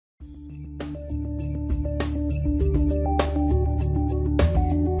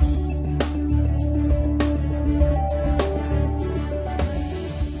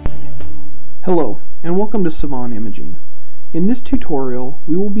Hello, and welcome to Savant Imaging. In this tutorial,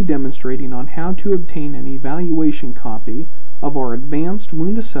 we will be demonstrating on how to obtain an evaluation copy of our Advanced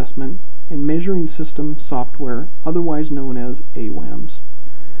Wound Assessment and Measuring System software, otherwise known as AWAMS.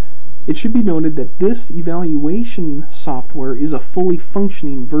 It should be noted that this evaluation software is a fully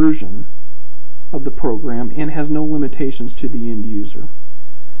functioning version of the program and has no limitations to the end user.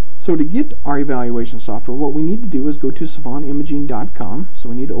 So to get our evaluation software, what we need to do is go to savantimaging.com. So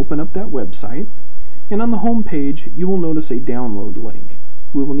we need to open up that website. And on the home page, you will notice a download link.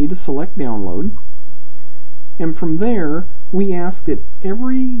 We will need to select download. And from there, we ask that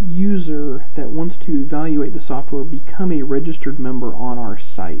every user that wants to evaluate the software become a registered member on our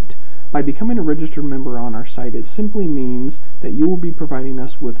site. By becoming a registered member on our site, it simply means that you will be providing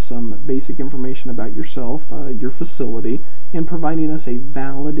us with some basic information about yourself, your facility, and providing us a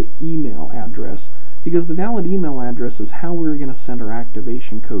valid email address, because the valid email address is how we're going to send our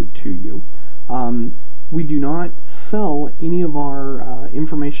activation code to you. We do not sell any of our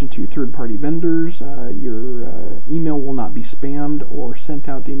information to third-party vendors. Your email will not be spammed or sent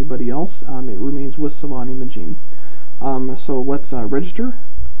out to anybody else. It remains with Savant Imaging. So let's register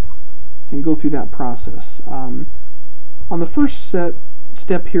and go through that process. On the first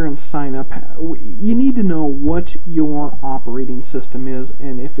step here in sign up, you need to know what your operating system is,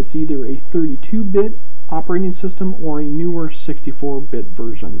 and if it's either a 32-bit operating system or a newer 64-bit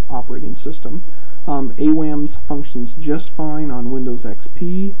version operating system. AWAMS functions just fine on Windows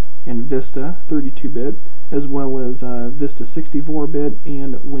XP and Vista 32-bit, as well as Vista 64-bit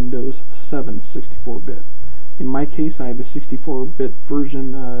and Windows 7 64-bit. In my case, I have a 64-bit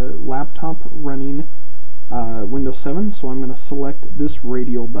version laptop running Windows 7, so I'm going to select this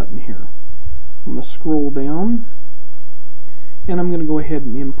radial button here. I'm going to scroll down, and I'm going to go ahead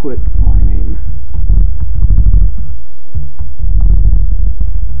and input my name.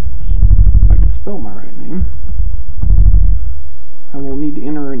 If I can spell my right name. I will need to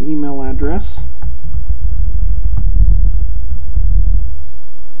enter an email address.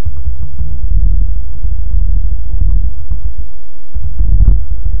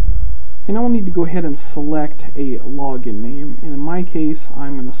 And I will need to go ahead and select a login name, and in my case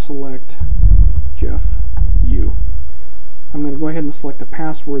I'm going to select Jeff U. I'm going to go ahead and select a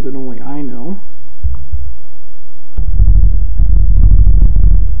password that only I know.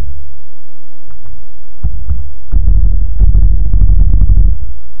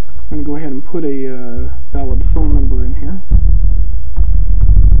 I'm going to go ahead and put a valid phone number in here.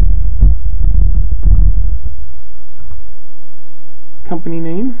 Company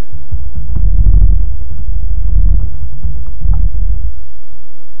name.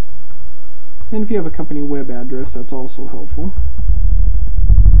 And if you have a company web address, that's also helpful.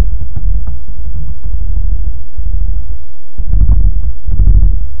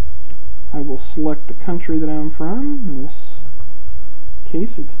 I will select the country that I'm from. In this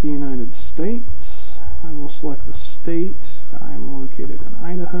case, it's the United States. I will select the state. I am located in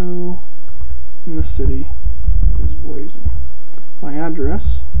Idaho, and the city is Boise. My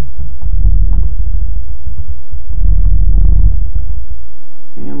address.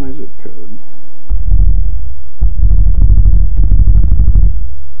 And my zip code.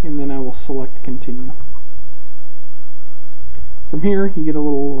 And then I will select continue. From here, you get a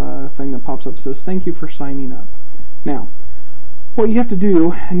little thing that pops up that says thank you for signing up. Now, what you have to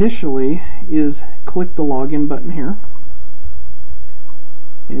do initially is click the login button here,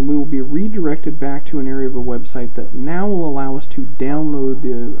 and we will be redirected back to an area of a website that now will allow us to download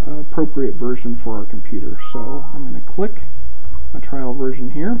the appropriate version for our computer. So I'm going to click a trial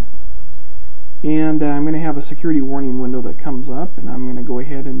version here, and I'm going to have a security warning window that comes up, and I'm going to go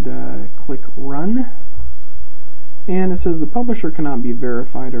ahead and click run, and it says the publisher cannot be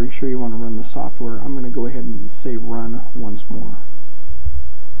verified. Are you sure you want to run the software? I'm going to go ahead and say run once more.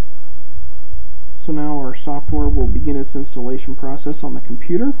 So now our software will begin its installation process on the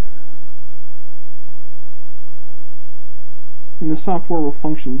computer, and the software will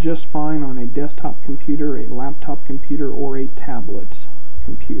function just fine on a desktop computer, a laptop computer, or a tablet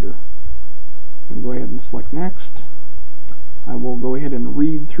computer. I'm going to go ahead and select next. I will go ahead and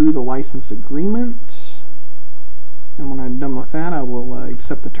read through the license agreement, and when I'm done with that, I will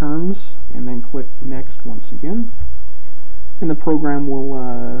accept the terms and then click next once again, and the program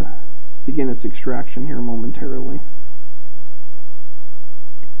will begin its extraction here momentarily.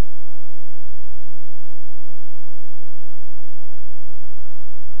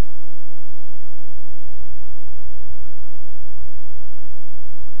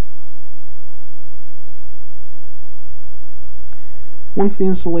 Once the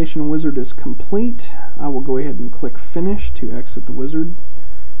installation wizard is complete, I will go ahead and click Finish to exit the wizard.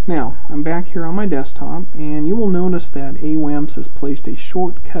 Now, I'm back here on my desktop, and you will notice that AWAMS has placed a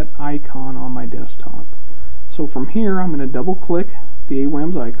shortcut icon on my desktop. So from here, I'm going to double-click the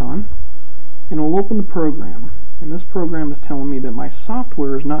AWAMS icon, and it will open the program. And this program is telling me that my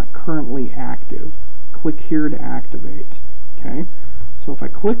software is not currently active. Click here to activate. Okay? So if I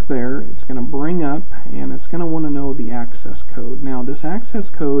click there, it's going to bring up, and it's going to want to know the access code. Now, this access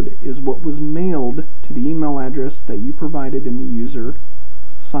code is what was mailed to the email address that you provided in the user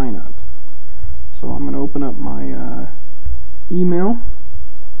sign up. So I'm going to open up my email,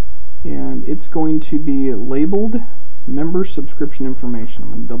 and it's going to be labeled member subscription information.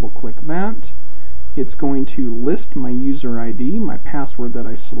 I'm going to double click that. It's going to list my user ID, my password that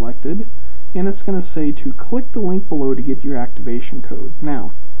I selected, and it's going to say to click the link below to get your activation code.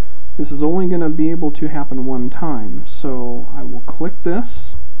 Now, this is only going to be able to happen one time, so I will click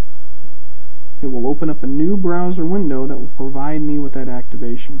this. It will open up a new browser window that will provide me with that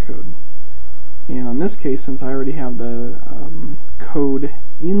activation code. And on this case, since I already have the code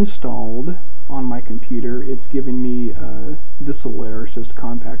installed on my computer, it's giving me this little error, says to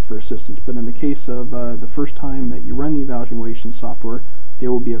contact for assistance. But in the case of the first time that you run the evaluation software,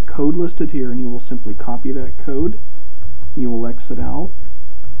 there will be a code listed here, and you will simply copy that code, you will exit out,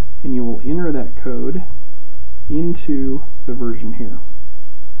 and you will enter that code into the version here.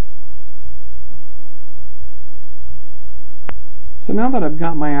 So now that I've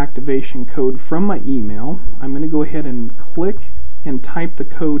got my activation code from my email, I'm going to go ahead and click and type the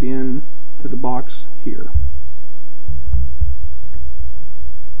code in to the box here.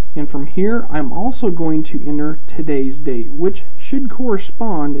 And from here, I'm also going to enter today's date, which should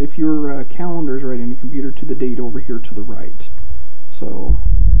correspond, if your calendar is right in your computer, to the date over here to the right. So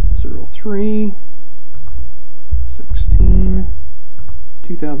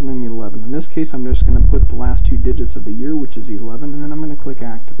 03/16/2011. In this case, I'm just going to put the last two digits of the year, which is 11, and then I'm going to click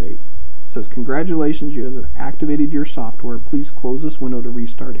Activate. It says, congratulations, you have activated your software. Please close this window to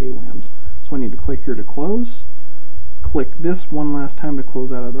restart AWAMS. So I need to click here to close. Click this one last time to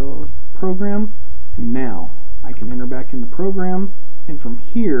close out of the program, and now I can enter back in the program, and from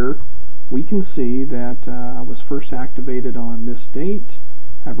here we can see that I was first activated on this date.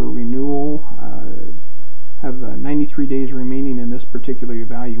 I have a renewal, have 93 days remaining in this particular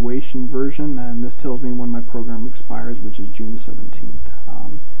evaluation version, and this tells me when my program expires, which is June 17th.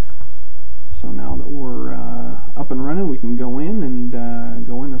 So now that we're up and running, we can go in and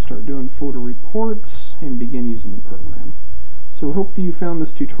start doing photo reports and begin using the program. So I hope that you found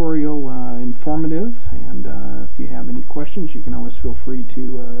this tutorial informative, and if you have any questions, you can always feel free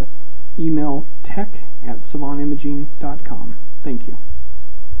to email tech@savantimaging.com. Thank you.